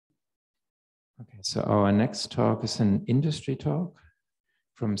Okay, so our next talk is an industry talk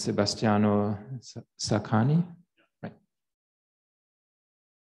from Sebastiano SACCANI. Right.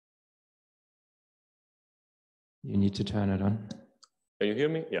 You need to turn it on. Can you hear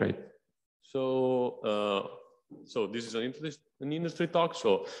me? Yeah. Great. So, so this is an industry talk,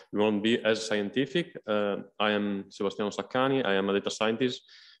 so we won't be as scientific. I am Sebastiano SACCANI. I am a data scientist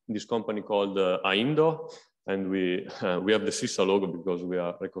in this company called Aindo, and we have the CISA logo because we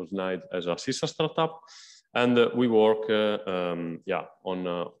are recognized as a CISA startup, and we work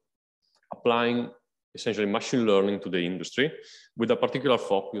on applying essentially machine learning to the industry with a particular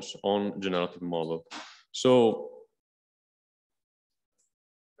focus on generative model. So,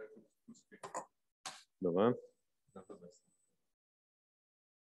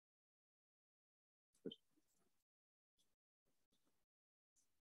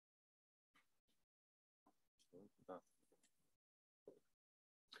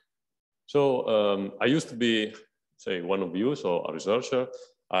 So I used to be, say, one of you, so a researcher.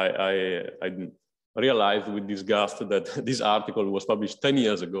 I realized with disgust that this article was published 10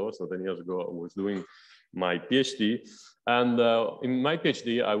 years ago. So 10 years ago, I was doing my PhD. And in my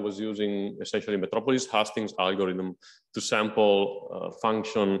PhD, I was using essentially Metropolis Hastings algorithm to sample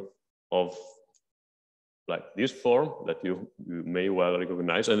function of like this form that you may well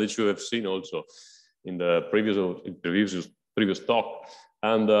recognize and that you have seen also in the previous talk.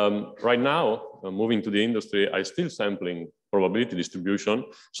 And right now, moving to the industry, I'm still sampling probability distribution,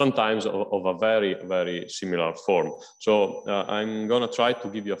 sometimes of a very, very similar form. So I'm going to try to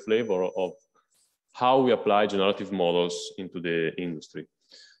give you a flavor of how we apply generative models into the industry.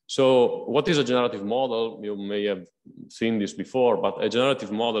 So what is a generative model? You may have seen this before, but a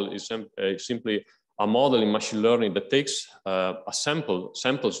generative model is simply a model in machine learning that takes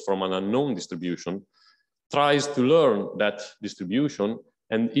samples from an unknown distribution, tries to learn that distribution,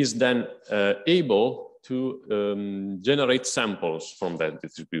 and is then able to generate samples from that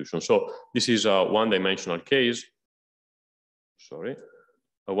distribution. So this is a one-dimensional case. Sorry,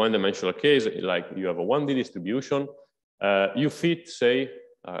 a one-dimensional case, like you have a 1D distribution. You fit, say,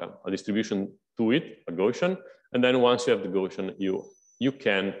 a distribution to it, a Gaussian, and then once you have the Gaussian, you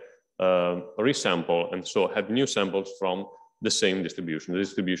can resample and so have new samples from the same distribution, the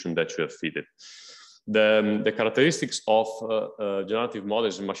distribution that you have fitted. The characteristics of generative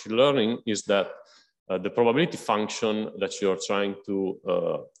models in machine learning is that the probability function that you're trying to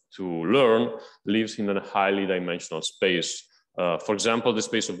learn lives in a highly dimensional space. For example, the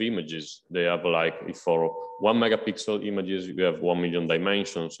space of images, they have like, if for 1 megapixel images, you have 1 million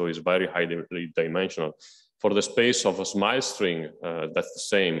dimensions, so it's very highly dimensional. For the space of a smile string, that's the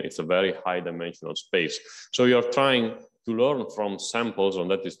same, it's a very high dimensional space. So you're trying to learn from samples on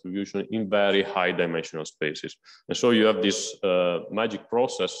that distribution in very high dimensional spaces. And so you have this magic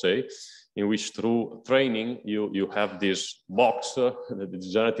process, say, in which through training, you have this box, the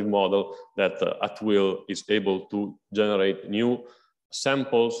generative model that at will is able to generate new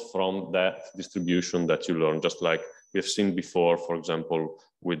samples from that distribution that you learn, just like we've seen before, for example,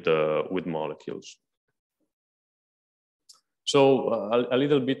 with molecules. So a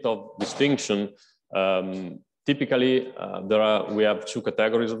little bit of distinction. Typically, we have two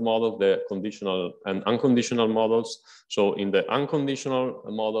categories of models, the conditional and unconditional models. So in the unconditional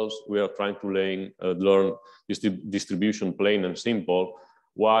models, we are trying to learn distribution plain and simple,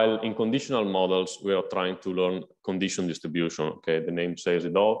 while in conditional models, we are trying to learn condition distribution. Okay, the name says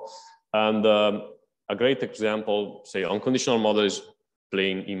it all. And a great example, say, unconditional model is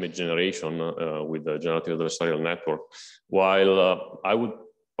plain image generation with the generative adversarial network, while I would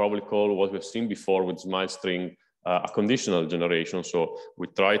probably call what we've seen before with smile string a conditional generation. So we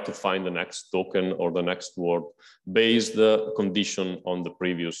try to find the next token or the next word based condition on the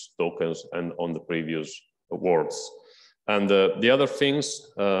previous tokens and on the previous words. And the other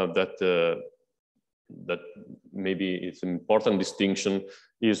things that maybe it's an important distinction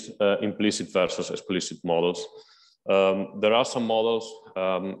is implicit versus explicit models. There are some models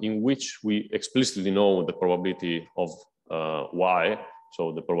in which we explicitly know the probability of y.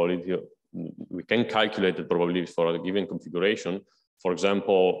 So the probability, we can calculate the probability for a given configuration. For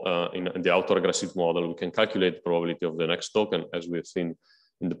example, in the autoregressive model, we can calculate the probability of the next token, as we've seen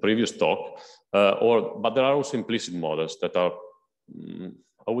in the previous talk. But there are also implicit models that are,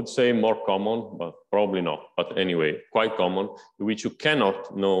 I would say, more common, but probably not. But anyway, quite common, in which you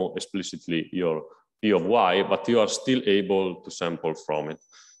cannot know explicitly your P of y, but you are still able to sample from it.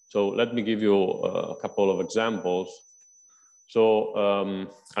 So let me give you a couple of examples. So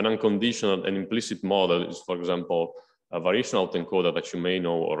an unconditional and implicit model is, for example, a variation autoencoder that you may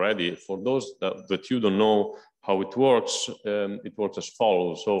know already. For those that you don't know how it works as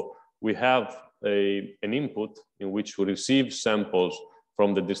follows. So we have an input in which we receive samples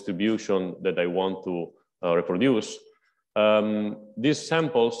from the distribution that I want to reproduce, these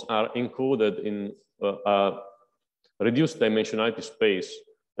samples are encoded in a reduced dimensionality space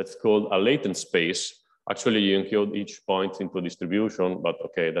that's called a latent space. Actually, you encode each point into a distribution, but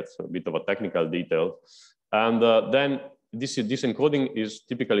okay, that's a bit of a technical detail. And then this encoding is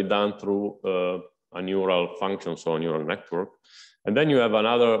typically done through a neural function, so a neural network. And then you have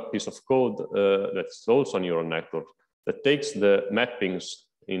another piece of code that's also a neural network that takes the mappings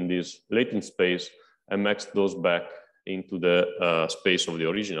in this latent space and maps those back into the space of the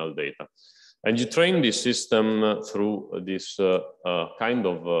original data. And you train this system through this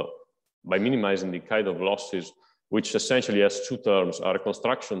by minimizing the kind of losses, which essentially has two terms: a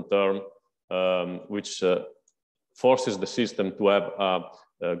reconstruction term, which forces the system to have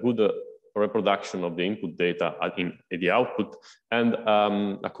a good reproduction of the input data in the output, and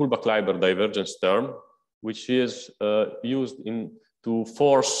a Kullback-Leibler divergence term, which is used to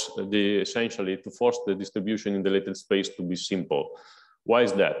force the distribution in the latent space to be simple. Why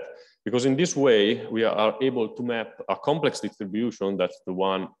is that? Because in this way, we are able to map a complex distribution, that's the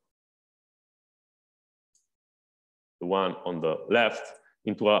one on the left,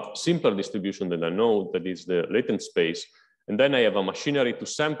 into a simpler distribution that I know that is the latent space. And then I have a machinery to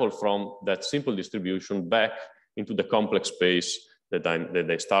sample from that simple distribution back into the complex space that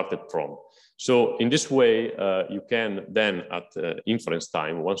I started from. So in this way, you can then at inference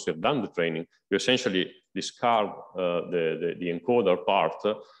time, once you have done the training, you essentially discard the encoder part,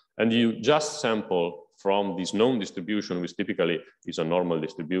 and you just sample from this known distribution, which typically is a normal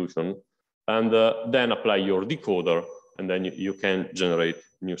distribution, and then apply your decoder, and then you can generate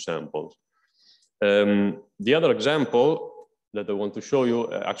new samples. The other example that I want to show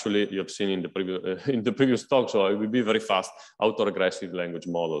you, actually you have seen in the previous talk, so I will be very fast, autoregressive language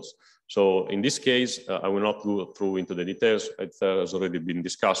models. So in this case, I will not go through into the details. It has already been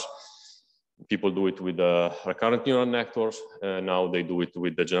discussed. People do it with recurrent neural networks. Now they do it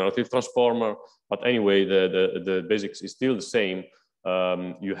with the generative transformer. But anyway, the basics is still the same.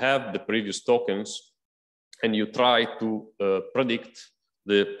 You have the previous tokens, and you try to predict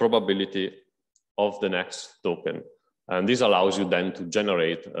the probability of the next token. And this allows you then to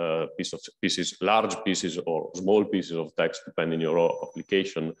generate large pieces or small pieces of text, depending on your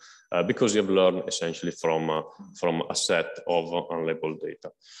application, because you have learned essentially from a set of unlabeled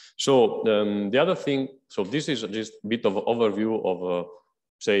data. So the other thing, so this is just a bit of overview of,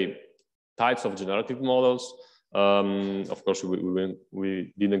 say, types of generative models. Of course,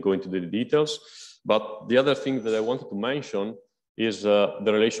 we didn't go into the details, but the other thing that I wanted to mention is the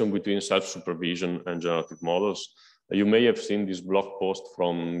relation between self-supervision and generative models. You may have seen this blog post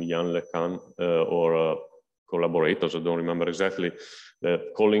from Yann LeCun or collaborators, I don't remember exactly,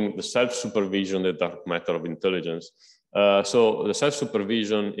 calling the self-supervision the dark matter of intelligence. So the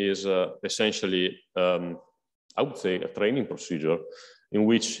self-supervision is essentially, I would say, a training procedure in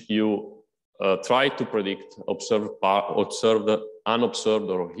which you try to predict observed, unobserved,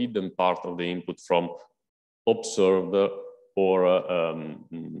 or hidden part of the input from observed or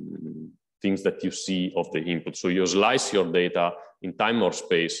things that you see of the input. So you slice your data in time or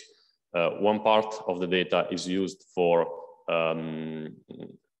space. One part of the data is used for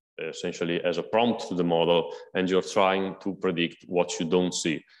essentially as a prompt to the model, and you're trying to predict what you don't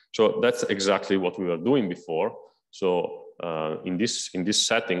see. So that's exactly what we were doing before. So in this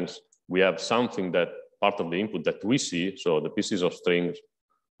settings, we have something that part of the input that we see, so the pieces of strings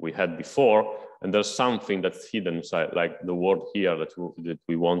we had before, and there's something that's hidden inside, like the word here that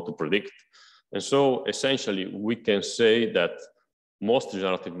we want to predict. And so essentially we can say that most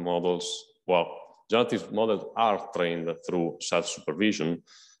generative models, well, generative models are trained through self-supervision.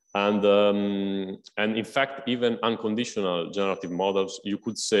 And in fact, even unconditional generative models, you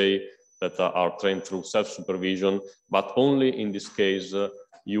could say that are trained through self-supervision, but only in this case,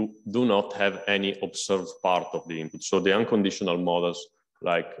 you do not have any observed part of the input. So the unconditional models,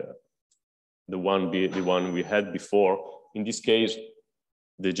 like the one we had before, in this case,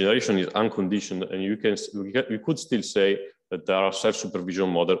 the generation is unconditioned, and you could still say that there are self-supervision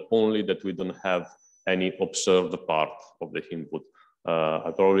models, only that we don't have any observed part of the input.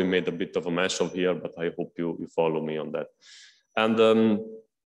 I probably made a bit of a mess of here, but I hope you follow me on that. And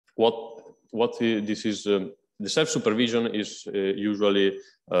what this is, the self-supervision is usually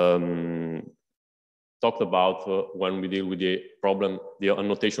talked about when we deal with the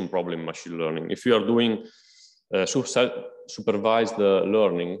annotation problem in machine learning. If you are doing supervised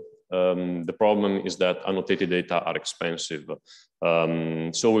learning, the problem is that annotated data are expensive.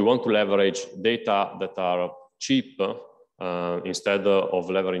 So we want to leverage data that are cheap instead of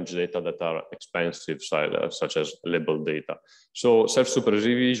leveraging data that are expensive, such as labeled data. So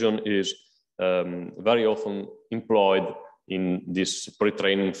self-supervision is very often employed in this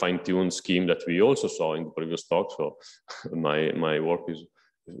pre-training fine-tuned scheme that we also saw in the previous talk. So my work is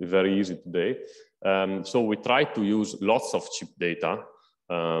very easy today. So we try to use lots of cheap data.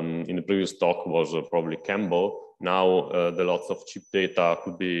 In the previous talk was probably Campbell. Now the lots of cheap data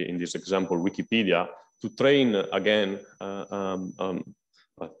could be, in this example, Wikipedia, to train again,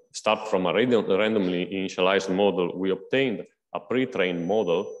 start from a randomly initialized model. We obtained a pre-trained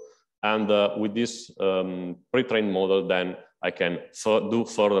model. And with this pre-trained model, then I can do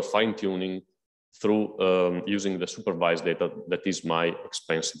further fine-tuning through using the supervised data that is my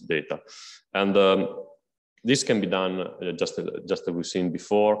expensive data. And this can be done just as we've seen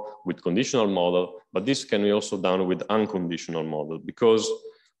before with conditional model, but this can be also done with unconditional model because,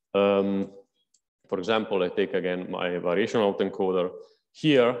 for example, I take again my variation autoencoder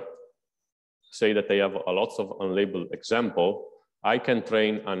here, say that I have a lots of unlabeled example. I can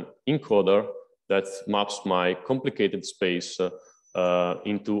train an encoder that maps my complicated space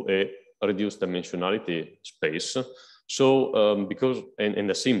into a reduced dimensionality space. So because in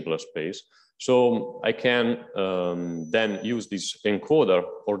a simpler space, so I can then use this encoder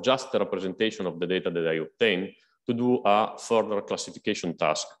or just the representation of the data that I obtain to do a further classification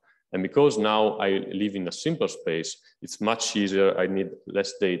task. And because now I live in a simpler space, it's much easier. I need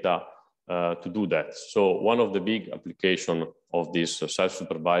less data to do that. So one of the big applications of these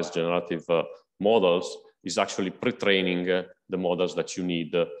self-supervised generative models is actually pre-training the models that you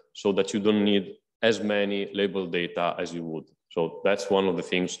need so that you don't need as many labeled data as you would. So that's one of the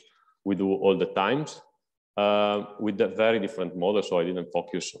things we do all the times with a very different model. So I didn't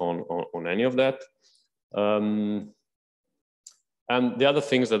focus on any of that. And the other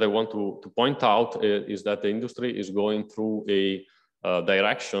things that I want to point out is that the industry is going through a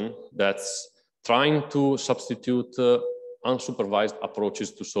direction that's trying to substitute unsupervised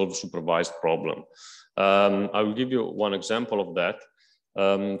approaches to solve supervised problem. I will give you one example of that.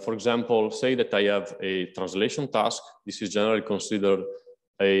 For example, say that I have a translation task. This is generally considered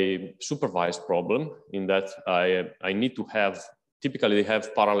a supervised problem in that I need to have, typically they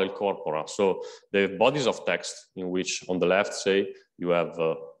have parallel corpora. So they have bodies of text in which on the left, say, you have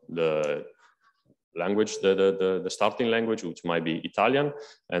the language, the starting language, which might be Italian.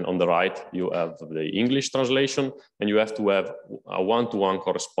 And on the right, you have the English translation, and you have to have a one-to-one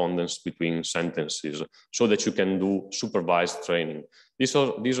correspondence between sentences so that you can do supervised training. These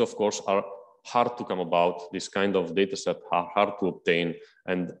of course, are hard to come about. This kind of data set are hard to obtain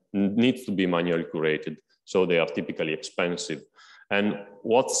and needs to be manually curated. So they are typically expensive. And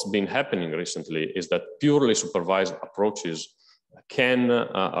what's been happening recently is that purely supervised approaches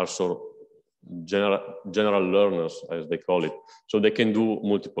are sort of general learners, as they call it. So they can do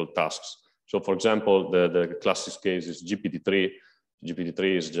multiple tasks. So for example, the classic case is GPT-3.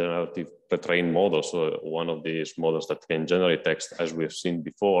 GPT-3 is generative pre-trained model. So one of these models that can generate text, as we've seen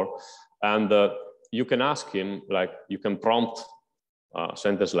before. And you can ask him, like, you can prompt a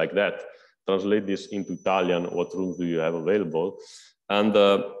sentence like that, translate this into Italian, what rooms do you have available? And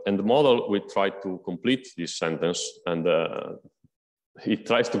the model will try to complete this sentence, and he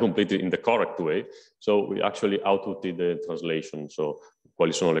tries to complete it in the correct way. So we actually outputted the translation. So,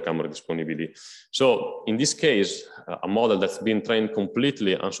 quali sono le camere disponibili. So in this case, a model that's been trained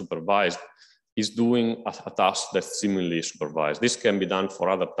completely unsupervised is doing a task that's similarly supervised. This can be done for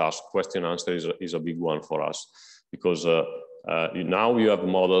other tasks. Question answer is a big one for us because now you have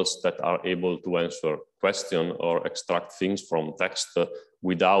models that are able to answer question or extract things from text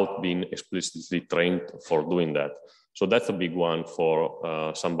without being explicitly trained for doing that. So that's a big one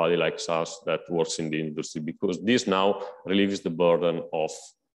for somebody like us that works in the industry, because this now relieves the burden of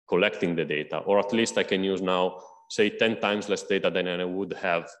collecting the data, or at least I can use now, say 10 times less data than I would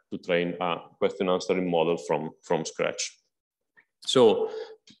have to train a question answering model from scratch. So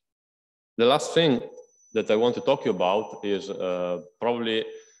the last thing that I want to talk to you about is probably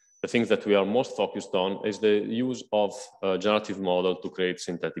the things that we are most focused on is the use of a generative model to create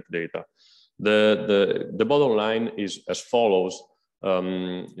synthetic data. The bottom line is as follows.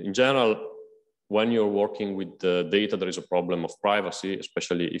 In general, when you're working with the data, there is a problem of privacy,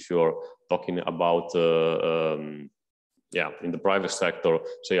 especially if you're talking about, in the private sector,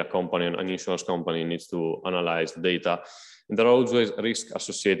 say a company, an insurance company needs to analyze the data. And there are always risks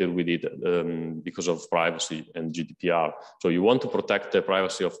associated with it because of privacy and GDPR. So you want to protect the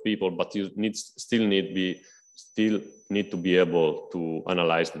privacy of people, but you still need to be able to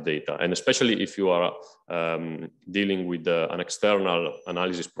analyze the data. And especially if you are dealing with an external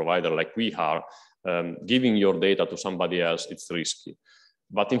analysis provider like we are, giving your data to somebody else, it's risky.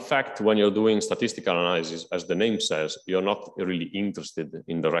 But in fact, when you're doing statistical analysis, as the name says, you're not really interested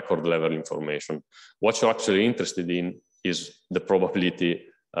in the record level information. What you're actually interested in is the probability,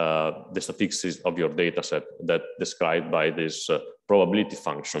 the statistics of your data set that described by this probability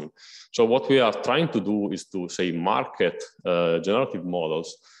function. So what we are trying to do is to say market generative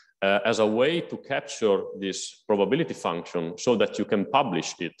models as a way to capture this probability function so that you can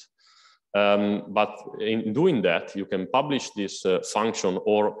publish it. But in doing that, you can publish this function,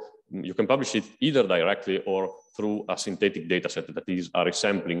 or you can publish it either directly or through a synthetic data set that is a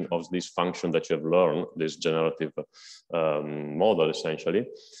resampling of this function that you have learned, this generative model essentially.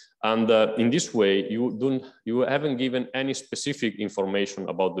 And in this way, you haven't given any specific information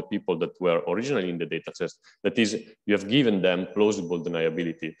about the people that were originally in the data set. That is, you have given them plausible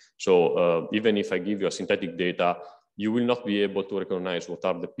deniability. So even if I give you a synthetic data, you will not be able to recognize what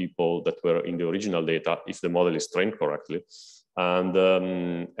are the people that were in the original data if the model is trained correctly.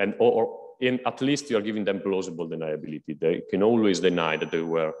 And at least you are giving them plausible deniability. They can always deny that they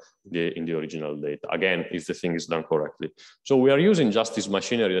were in the original data, again, if the thing is done correctly. So we are using just this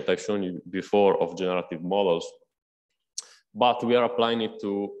machinery that I've shown you before of generative models, but we are applying it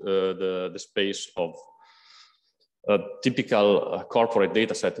to the space of a typical corporate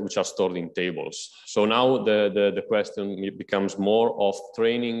data set, which are stored in tables. So now the question becomes more of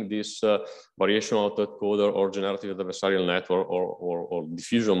training this variational autoencoder or generative adversarial network or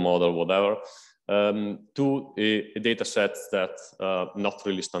diffusion model, whatever, to a data set that not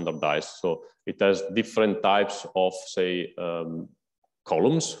really standardized. So it has different types of, say,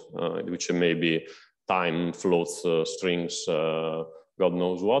 columns, which may be time, floats, strings, God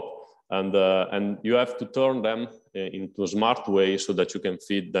knows what. And you have to turn them into a smart way so that you can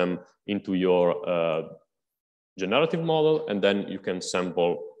feed them into your generative model, and then you can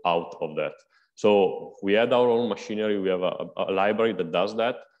sample out of that. So we had our own machinery. We have a library that does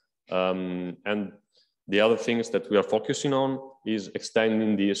that. And the other things that we are focusing on is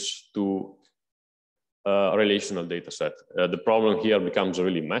extending this to a relational data set. The problem here becomes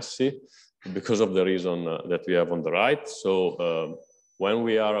really messy because of the reason that we have on the right. So when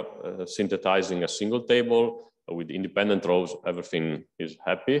we are synthesizing a single table with independent rows, everything is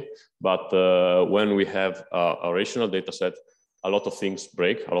happy. But when we have a relational data set, a lot of things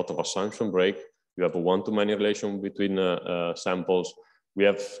break, a lot of assumptions break. You have a one-to-many relation between samples. We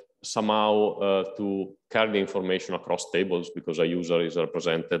have somehow to carry the information across tables, because a user is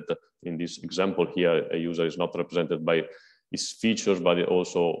represented in this example here. A user is not represented by his features, but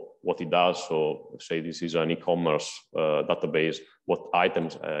also what he does. So say this is an e-commerce database, what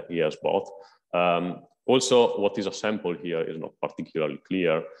items he has bought. Also, what is a sample here is not particularly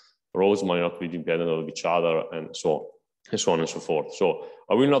clear. Rows might not be independent of each other, and so on and so forth. So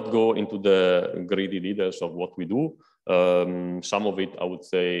I will not go into the greedy details of what we do. Some of it, I would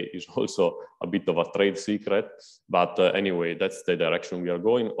say, is also a bit of a trade secret. But anyway, that's the direction we are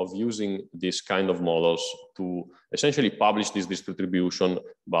going, of using this kind of models to essentially publish this distribution,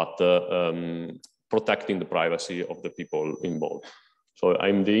 but protecting the privacy of the people involved. So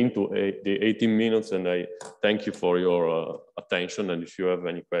I'm into the 18 minutes, and I thank you for your attention. And if you have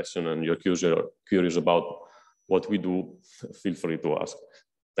any question and you're curious about what we do, feel free to ask.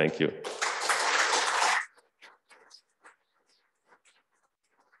 Thank you.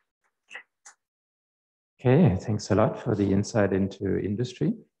 Okay, thanks a lot for the insight into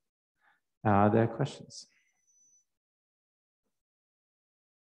industry. Are there questions?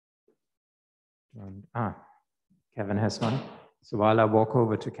 Kevin has one. So while I walk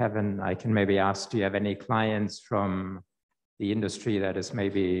over to Kevin, I can maybe ask, do you have any clients from the industry that is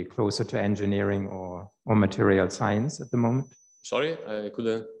maybe closer to engineering or material science at the moment? Sorry, I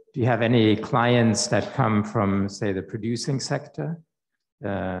couldn't. Do you have any clients that come from, say, the producing sector?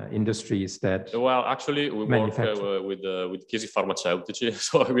 Industries that actually we work with Chiesi Farmaceutici,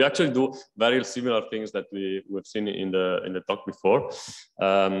 so we actually do very similar things that we've seen in the talk before,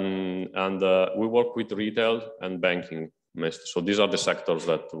 and we work with retail and banking. So these are the sectors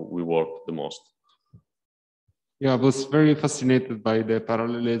that we work the most. Yeah, I was very fascinated by the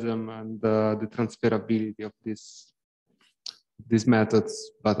parallelism and the transferability of these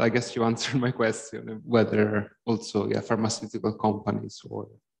methods, but I guess you answered my question whether also pharmaceutical companies or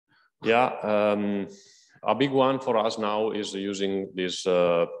a big one for us now is using these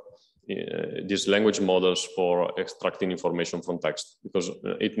language models for extracting information from text, because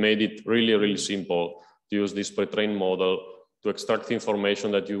it made it really simple to use this pre-trained model to extract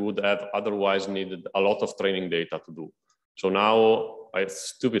information that you would have otherwise needed a lot of training data to do. So now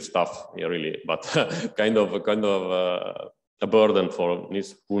it's stupid stuff here, really, but kind of a burden for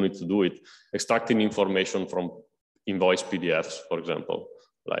who needs to do it. Extracting information from invoice PDFs, for example,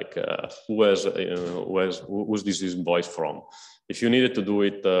 like who's this invoice from? If you needed to do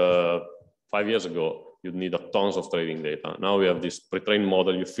it 5 years ago, you'd need tons of trading data. Now we have this pre-trained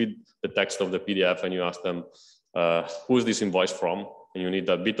model. You feed the text of the PDF and you ask them, who's this invoice from? And you need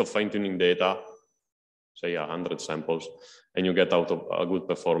a bit of fine-tuning data, say 100 samples, and you get out of a good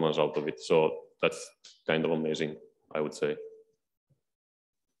performance out of it. So that's kind of amazing, I would say.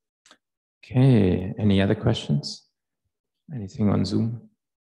 Okay, any other questions? Anything on Zoom?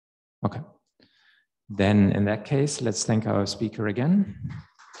 Okay. Then in that case, let's thank our speaker again.